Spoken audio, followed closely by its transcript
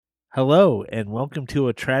Hello, and welcome to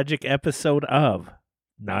a tragic episode of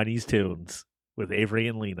 90s Tunes with Avery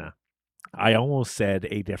and Lena. I almost said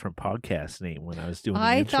a different podcast name when I was doing the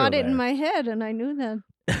I intro thought it there. in my head, and I knew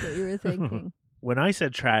that's what you were thinking. When I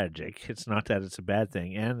said tragic, it's not that it's a bad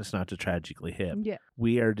thing, and it's not to tragically hip. Yeah.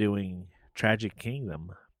 We are doing Tragic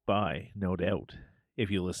Kingdom by No Doubt. If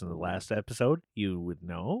you listen to the last episode, you would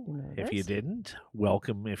know. You know If you this. didn't,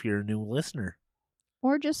 welcome if you're a new listener.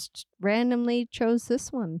 Or just randomly chose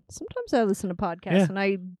this one. Sometimes I listen to podcasts and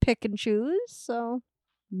I pick and choose, so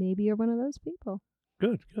maybe you're one of those people,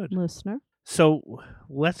 Good. listener. So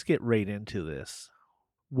let's get right into this.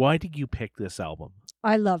 Why did you pick this album?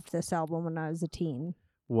 I loved this album when I was a teen.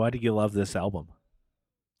 Why did you love this album?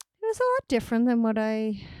 It was a lot different than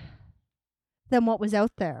what was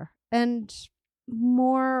out there, and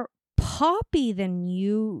more poppy than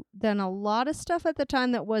a lot of stuff at the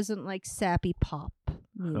time that wasn't like sappy pop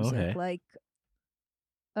music. Okay. Like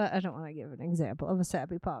I don't want to give an example of a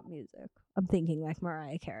sappy pop music. I'm thinking like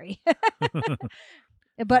Mariah Carey.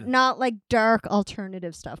 But not like dark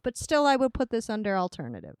alternative stuff. But still, I would put this under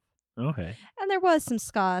alternative. Okay. And there was some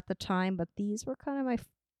ska at the time, but these were kind of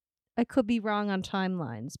I could be wrong on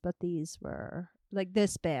timelines, but these were, like,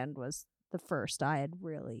 this band was the first I had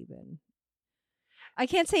really been. I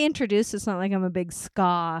can't say introduced. It's not like I'm a big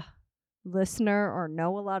ska listener or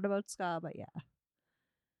know a lot about ska, but yeah.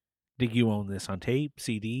 Did you own this on tape,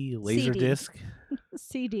 CD, Laserdisc?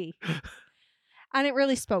 CD. And it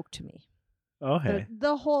really spoke to me. Okay.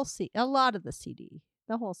 The whole a lot of the CD.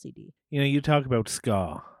 The whole CD. You know, you talk about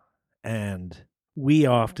ska, and we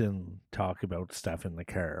often talk about stuff in the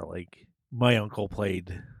car. Like, my uncle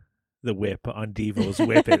played the whip on Devo's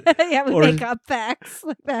Whip It. Yeah, we make up facts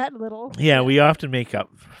like that little. Yeah, we often make up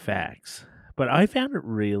facts. But I found it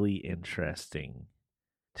really interesting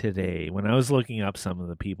today when I was looking up some of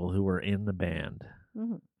the people who were in the band.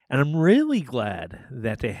 Mm-hmm. And I'm really glad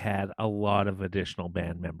that they had a lot of additional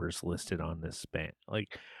band members listed on this band,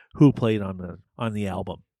 like who played on the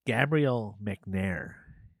album. Gabrielle McNair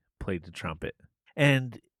played the trumpet.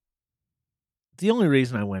 And the only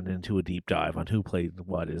reason I went into a deep dive on who played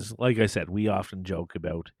what is, like I said, we often joke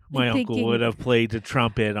about my uncle would have played the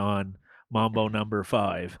trumpet on Mambo No.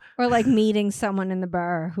 5. Or like meeting someone in the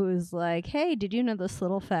bar who's like, hey, did you know this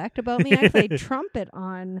little fact about me? I played trumpet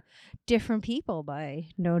on Different People by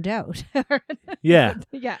No Doubt. Yeah.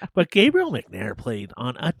 Yeah. But Gabrielle McNair played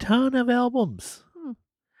on a ton of albums.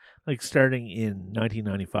 Like starting in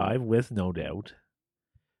 1995 with No Doubt.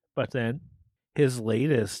 But then his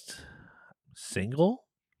latest single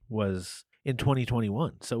was in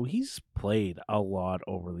 2021. So he's played a lot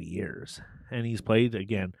over the years. And he's played,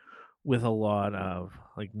 again, with a lot of,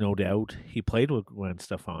 like, No Doubt. He played with Gwen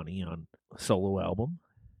Stefani on a solo album.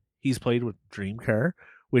 He's played with Dream Car,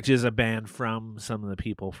 which is a band from some of the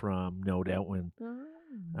people from No Doubt when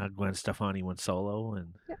Gwen Stefani went solo.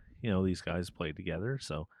 And, you know, these guys played together.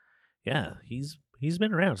 So, yeah, he's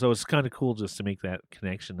been around. So it's kind of cool just to make that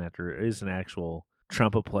connection that there is an actual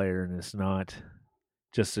trumpet player and it's not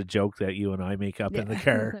just a joke that you and I make up in the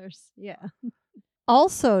car. Yeah.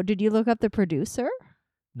 Also, did you look up the producer?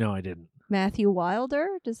 No, I didn't. Matthew Wilder.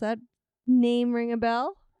 Does that name ring a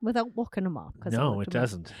bell? Without looking him up. No, it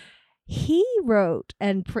doesn't. He wrote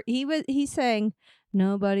and he sang,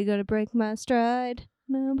 "Nobody gonna break my stride,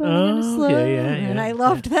 nobody gonna slow." And I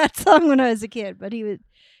loved that song when I was a kid. But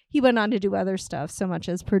he went on to do other stuff, so much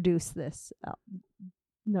as produce this,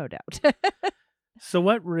 No Doubt. So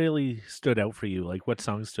what really stood out for you? Like, what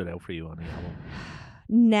songs stood out for you on the album?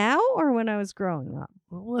 Now or when I was growing up?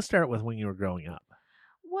 Well, let's start with when you were growing up.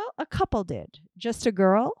 Well, a couple did. Just a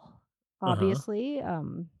Girl, obviously.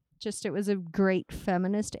 It was a great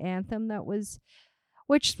feminist anthem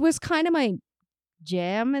which was kind of my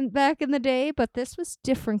jam back in the day, but this was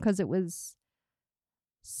different because it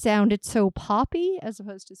sounded so poppy as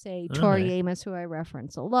opposed to, say, Tori Amos, who I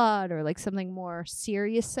reference a lot, or like something more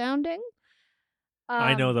serious sounding.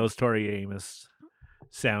 I know those Tori Amos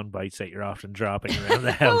sound bites that you're often dropping around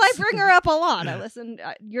the house. Well, I bring her up a lot. I listen.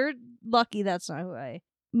 You're lucky that's not who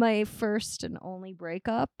my first and only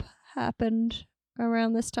breakup happened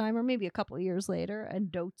around this time, or maybe a couple of years later, and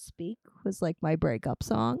Don't Speak was like my breakup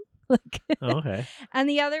song. Okay. And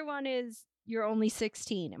the other one is You're Only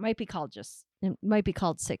 16. It might be called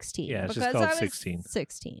 16. Yeah, it's just called 16.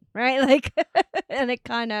 16, right? Like, and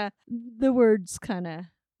the words kind of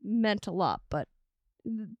meant a lot, but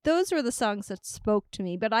those were the songs that spoke to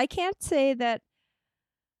me. But I can't say that.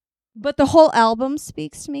 But the whole album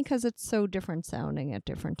speaks to me because it's so different sounding at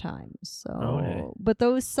different times. So, But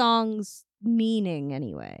those songs, meaning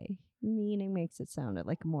makes it sound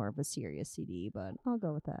like more of a serious CD. But I'll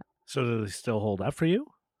go with that. So do they still hold up for you?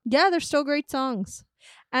 Yeah, they're still great songs.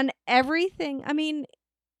 And everything, I mean,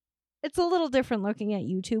 it's a little different looking at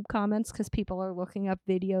YouTube comments because people are looking up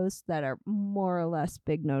videos that are more or less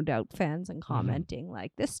big No Doubt fans and commenting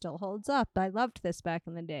like, this still holds up. I loved this back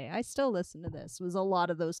in the day. I still listen to this. It was a lot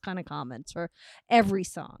of those kind of comments for every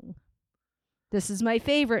song. This is my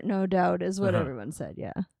favorite, No Doubt, is what everyone said,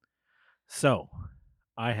 yeah. So,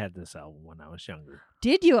 I had this album when I was younger.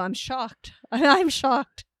 Did you? I'm shocked. I'm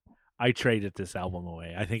shocked. I traded this album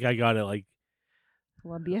away. I think I got it like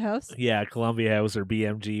Columbia House? Yeah, Columbia House or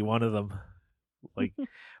BMG, one of them. Like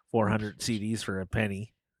 400 CDs for a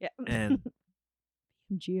penny. Yeah. And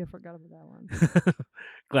gee, I forgot about that one.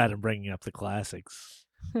 Glad I'm bringing up the classics.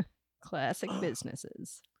 Classic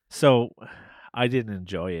businesses. So, I didn't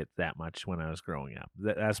enjoy it that much when I was growing up.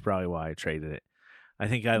 That's probably why I traded it. I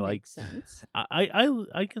think I like sense. I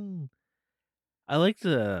like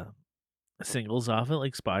the singles off it,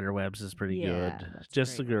 like Spiderwebs is pretty good.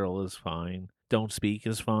 Just the Girl is fine. Don't Speak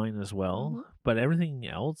is fine as well. But everything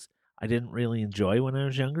else I didn't really enjoy when I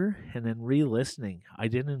was younger, and then re-listening, I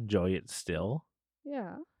didn't enjoy it still.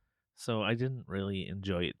 Yeah. So I didn't really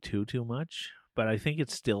enjoy it too much, but I think it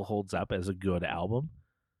still holds up as a good album.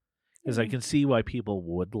 Because I can see why people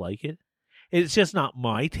would like it. It's just not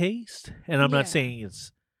my taste, and I'm not saying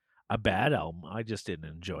it's a bad album. I just didn't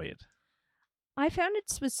enjoy it. I found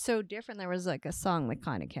it was so different. There was like a song that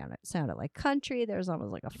kind of sounded like country. There's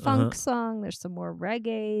almost like a funk song. There's some more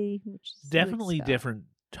reggae, which is definitely different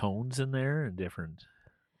tones in there and different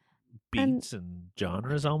beats and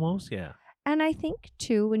genres almost. Yeah. And I think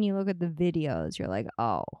too, when you look at the videos, you're like,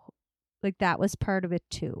 oh, like that was part of it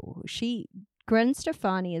too. Gwen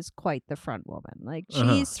Stefani is quite the front woman. Like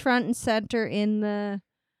she's front and center in the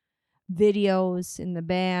videos, in the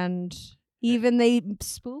band. Even they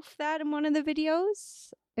spoof that in one of the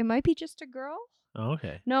videos. It might be Just a Girl. Oh,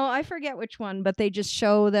 okay. No, I forget which one, but they just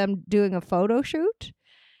show them doing a photo shoot.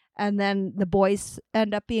 And then the boys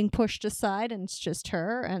end up being pushed aside and it's just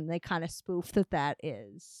her. And they kind of spoof that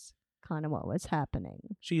is kind of what was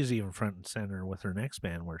happening. She's even front and center with her next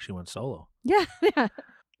band where she went solo. Yeah, yeah.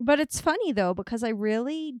 But it's funny, though, because I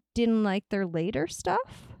really didn't like their later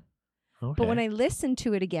stuff. Okay. But when I listened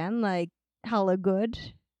to it again, like Hella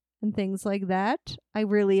Good and things like that, I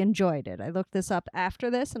really enjoyed it. I looked this up after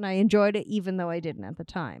this, and I enjoyed it even though I didn't at the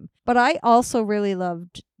time. But I also really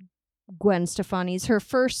loved Gwen Stefani's, her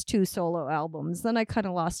first 2 solo albums. Then I kind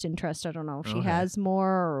of lost interest. I don't know if she has more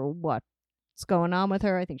or what's going on with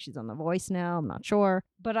her. I think she's on The Voice now. I'm not sure.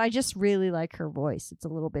 But I just really like her voice. It's a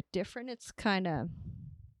little bit different. It's kind of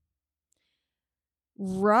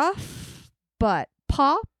rough, but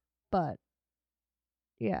pop, but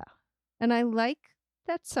yeah. And I like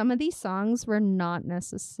that some of these songs were not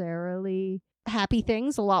necessarily happy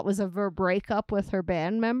things. A lot was of her breakup with her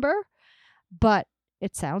band member, but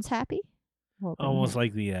it sounds happy. Almost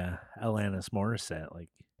like the Alanis Morissette, like.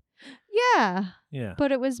 Yeah. Yeah.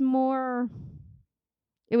 But it was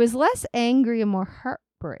less angry and more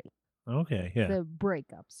heartbreak. Okay, yeah. The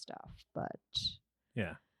breakup stuff, but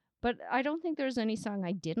yeah. But I don't think there's any song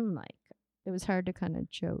I didn't like. It was hard to kind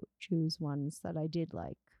of choose ones that I did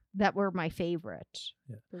like, that were my favorite.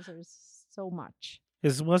 Because there's so much.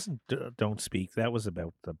 It wasn't Don't Speak. That was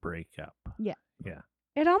about the breakup. Yeah. Yeah.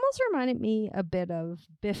 It almost reminded me a bit of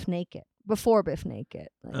Biff Naked, before Biff Naked.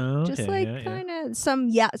 Like, just like kind of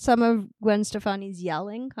some of Gwen Stefani's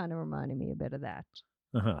yelling kind of reminded me a bit of that.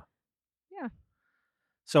 Uh-huh. Yeah.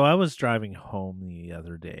 So I was driving home the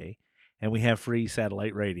other day, and we have free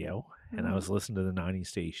satellite radio, and I was listening to the 90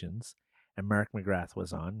 stations, and Mark McGrath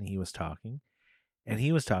was on, and he was talking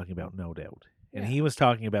about No Doubt, and he was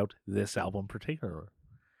talking about this album in particular,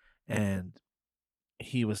 and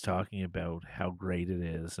he was talking about how great it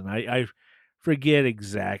is, and I forget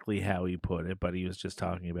exactly how he put it, but he was just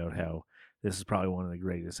talking about how this is probably one of the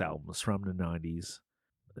greatest albums from the 90s,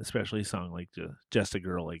 especially a song like Just a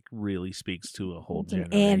Girl, like really speaks to a whole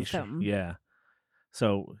generation. An anthem. Yeah.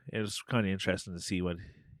 So it was kind of interesting to see what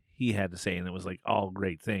he had to say, and it was like all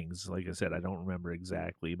great things. Like I said, I don't remember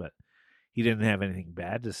exactly, but he didn't have anything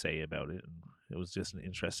bad to say about it, and it was just an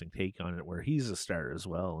interesting take on it, where he's a star as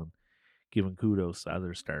well, and giving kudos to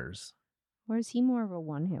other stars. Or is he more of a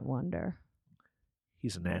one-hit wonder?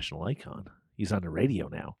 He's a national icon. He's on the radio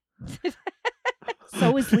now.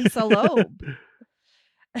 So is Lisa Loeb.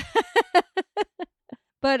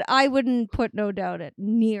 But I wouldn't put No Doubt at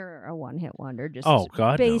near a one-hit wonder, just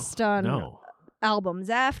based on albums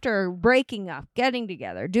after breaking up, getting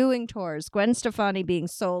together, doing tours, Gwen Stefani being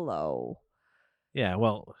solo. Yeah,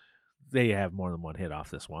 well, they have more than one hit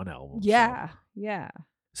off this one album. Yeah, yeah.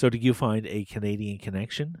 So did you find a Canadian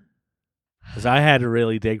connection? Because I had to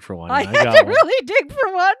really dig for one. I and had got to one. really dig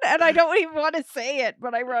for one, and I don't even want to say it,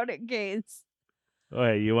 but I wrote it in case.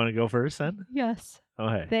 Okay, you want to go first then? Yes.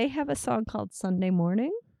 Okay. They have a song called Sunday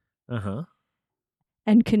Morning, Uh-huh.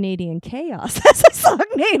 and Canadian Chaos has a song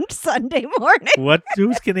named Sunday Morning.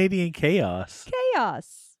 Who's Canadian Chaos?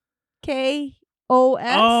 Chaos.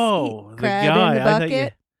 K-O-S. Oh, the Crab guy. in the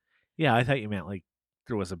bucket. I thought you meant like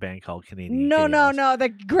there was a band called Canadian No, Chaos. no, the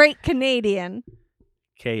Great Canadian,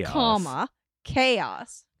 Chaos.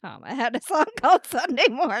 Chaos, had a song called Sunday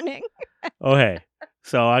Morning. Okay,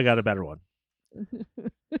 so I got a better one.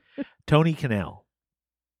 Tony Cannell.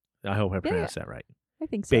 I hope I pronounced that right. I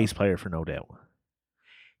think so. Bass player for No Doubt.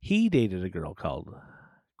 He dated a girl called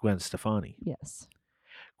Gwen Stefani. Yes.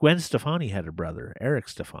 Gwen Stefani had a brother, Eric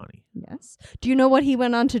Stefani. Yes. Do you know what he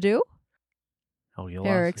went on to do? Oh, you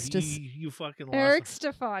Eric lost. You fucking lost. Eric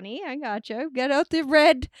Stefani, I gotcha. Get out the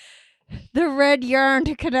red yarn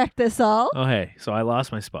to connect this all. Okay, so I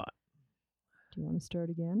lost my spot. Do you want to start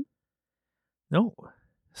again? No.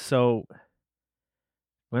 So,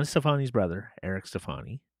 Gwen Stefani's brother, Eric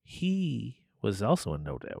Stefani, he was also in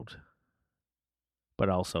No Doubt, but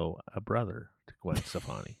also a brother to Gwen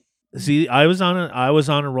Stefani. See, I was on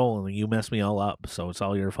a roll and you messed me all up, so it's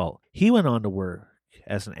all your fault. He went on to work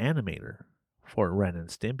as an animator for Ren and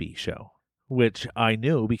Stimpy show, which I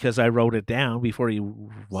knew because I wrote it down before you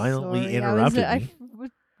violently interrupted me. I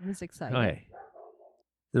was excited. Okay.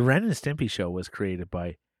 The Ren and Stimpy show was created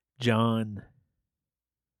by John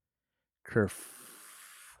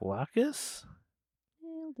Kerflakis?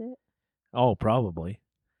 Nailed it. Oh, probably.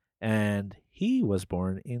 And he was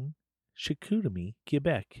born in Chicoutimi,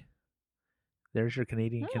 Quebec. There's your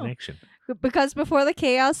Canadian connection. Because before the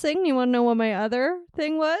chaos thing, you want to know what my other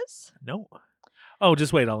thing was? No. Oh,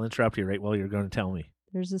 just wait. I'll interrupt you right while you're going to tell me.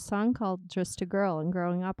 There's a song called Just a Girl, and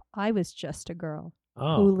growing up, I was just a girl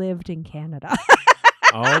Oh. who lived in Canada.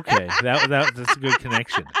 Okay. That's a good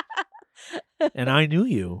connection. And I knew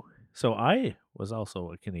you, so I was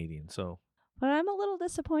also a Canadian, so. But I'm a little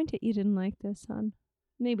disappointed you didn't like this, hon.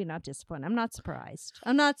 Maybe not disappointed. I'm not surprised.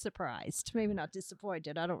 Maybe not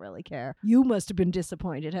disappointed. I don't really care. You must have been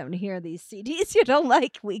disappointed having to hear these CDs you don't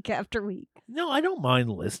like week after week. No, I don't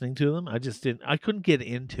mind listening to them. I couldn't get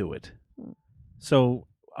into it. So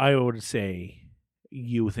I would say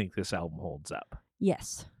you think this album holds up.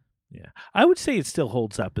 Yes. Yeah. I would say it still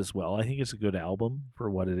holds up as well. I think it's a good album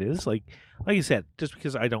for what it is. Like you said, just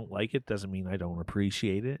because I don't like it doesn't mean I don't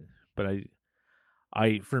appreciate it. But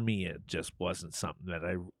for me, it just wasn't something that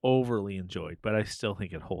I overly enjoyed, but I still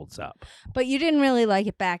think it holds up. But you didn't really like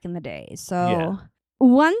it back in the day. So Yeah.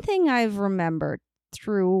 One thing I've remembered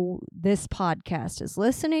through this podcast is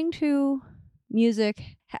listening to music.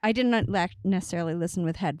 I did not necessarily listen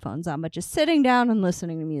with headphones on, but just sitting down and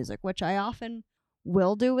listening to music, which I often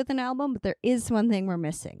will do with an album. But there is one thing we're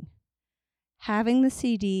missing. Having the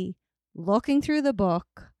CD, looking through the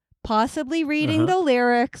book, possibly reading the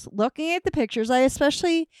lyrics, looking at the pictures. I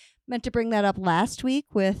especially meant to bring that up last week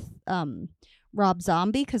with Rob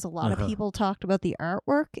Zombie because a lot of people talked about the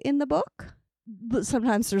artwork in the book. But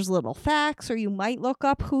sometimes there's little facts, or you might look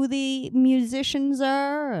up who the musicians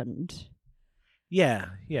are. And Yeah,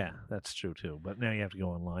 that's true too. But now you have to go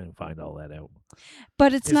online and find all that out.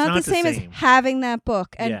 But it's not the same as having that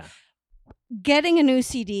book. And getting a new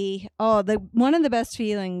CD, one of the best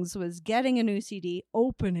feelings was getting a new CD,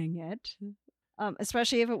 opening it,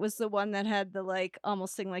 especially if it was the one that had the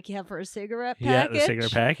almost thing like you have for a cigarette package. Yeah, the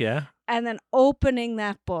cigarette pack, yeah. And then opening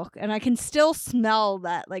that book, and I can still smell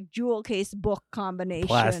that jewel case book combination.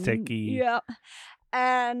 Plasticky. Yeah.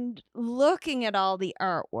 And looking at all the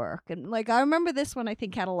artwork, and I remember this one I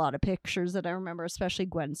think had a lot of pictures that I remember, especially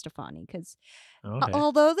Gwen Stefani, because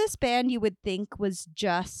although this band you would think was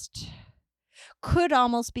could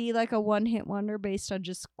almost be like a one-hit wonder based on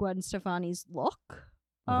just Gwen Stefani's look.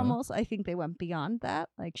 Almost. I think they went beyond that.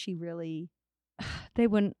 She really... They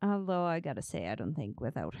wouldn't... Although, I gotta say, I don't think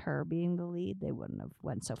without her being the lead, they wouldn't have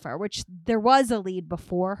went so far. Which, there was a lead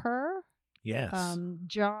before her. Yes.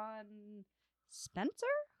 John Spencer?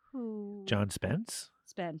 John Spence?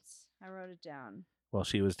 Spence. I wrote it down. While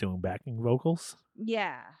she was doing backing vocals?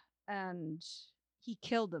 Yeah. And he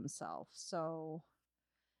killed himself, so...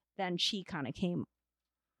 Then she kind of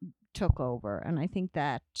took over, and I think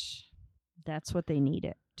that's what they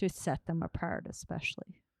needed to set them apart,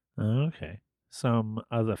 especially. Okay. Some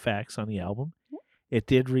other facts on the album. It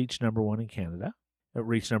did reach #1 in Canada. It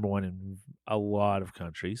reached #1 in a lot of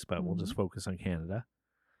countries, but we'll just focus on Canada.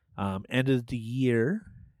 Ended the year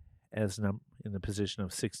as in the position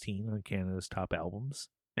of 16 on Canada's top albums,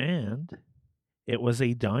 and It was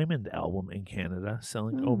a diamond album in Canada,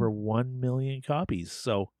 selling over 1 million copies.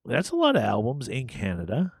 So that's a lot of albums in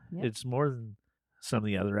Canada. Yep. It's more than some of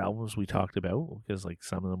the other albums we talked about, because like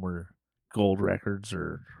some of them were gold records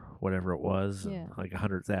or whatever it was, Yeah. like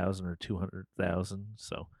 100,000 or 200,000.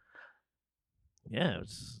 So yeah,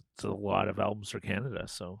 it's a lot of albums for Canada.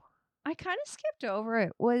 So I kind of skipped over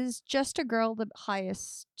it. Was Just a Girl the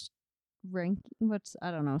highest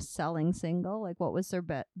selling single? Like, what was their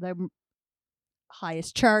their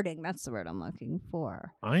highest charting? That's the word I'm looking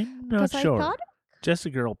for. I'm not sure. Just a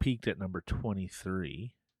Girl peaked at number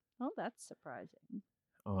 23. Oh, that's surprising.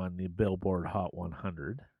 On the Billboard Hot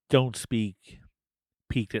 100. Don't Speak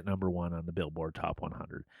peaked at number 1 on the Billboard Top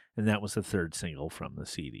 100, and that was the third single from the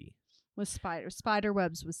CD. Was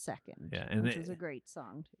Spiderwebs was second, which was a great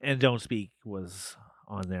song too. And Don't Speak was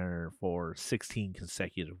on there for 16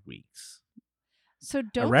 consecutive weeks. So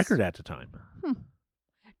a record at the time.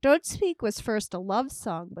 Don't Speak was first a love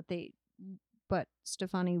song, but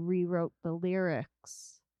Stefani rewrote the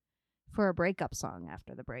lyrics for a breakup song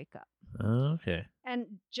after the breakup. Okay.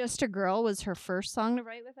 And Just a Girl was her first song to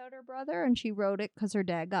write without her brother, and she wrote it because her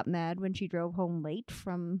dad got mad when she drove home late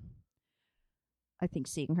from, I think,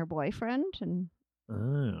 seeing her boyfriend, and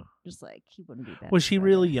just like he wouldn't be better. Was she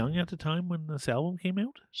really young at the time when this album came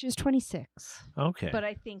out? She was 26. Okay. But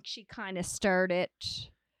I think she kind of started.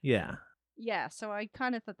 Yeah. Yeah, so I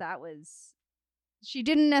kind of thought that was... She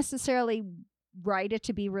didn't necessarily write it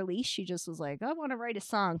to be released. She just was like, I want to write a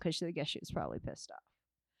song, because I guess she was probably pissed off.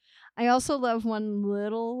 I also love one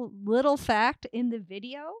little fact in the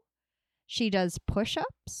video. She does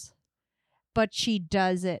push-ups, but she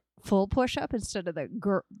does it full push-up instead of the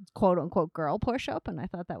quote-unquote girl push-up, and I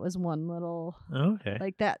thought that was one little... Okay.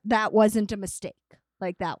 Like, that wasn't a mistake.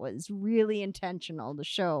 Like, that was really intentional to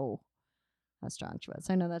show how strong she was.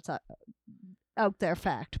 I know that's a out there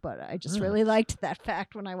fact, but I just really liked that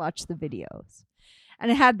fact when I watched the videos. And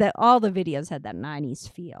it had all the videos had that 90s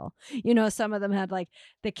feel. You know, some of them had like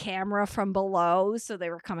the camera from below, so they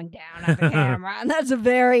were coming down on the camera. And that's a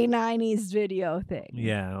very 90s video thing.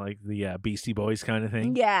 Yeah, like the Beastie Boys kind of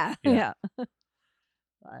thing. Yeah. But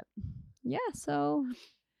yeah, so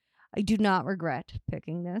I do not regret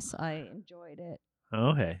picking this. I enjoyed it.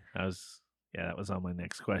 Okay. That was on my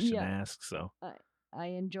next question to ask. So I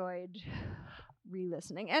enjoyed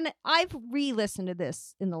re-listening, and I've re-listened to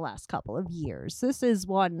this in the last couple of years. This is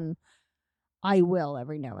one I will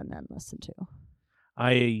every now and then listen to.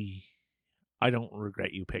 I don't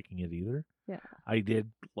regret you picking it either. Yeah, I did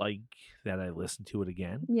like that I listened to it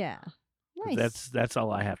again. Yeah, nice. That's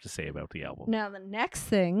all I have to say about the album. Now the next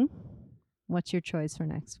thing, what's your choice for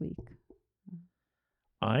next week?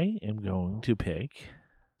 I am going to pick.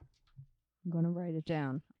 I'm going to write it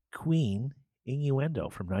down. Queen, Innuendo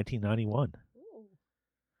from 1991. Ooh.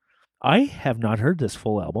 I have not heard this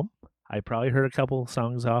full album. I probably heard a couple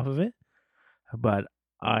songs off of it, but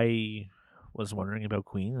I was wondering about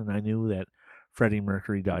Queen, and I knew that Freddie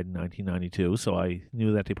Mercury died in 1992, so I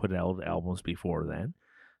knew that they put out albums before then.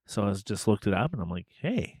 So I just looked it up, and I'm like,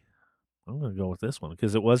 hey, I'm going to go with this one,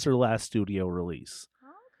 because it was their last studio release.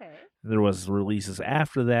 Okay. There was releases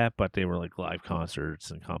after that, but they were like live concerts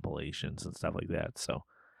and compilations and stuff like that. So,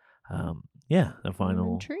 the final.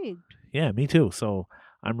 I'm intrigued. Yeah, me too. So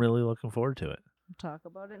I'm really looking forward to it. We'll talk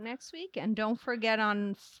about it next week, and don't forget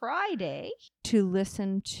on Friday to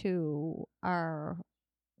listen to our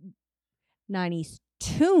 90s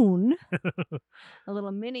tune, a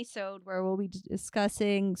little mini-sode where we'll be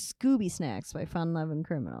discussing Scooby Snacks by Fun Loving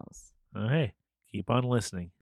Criminals. Hey, keep on listening.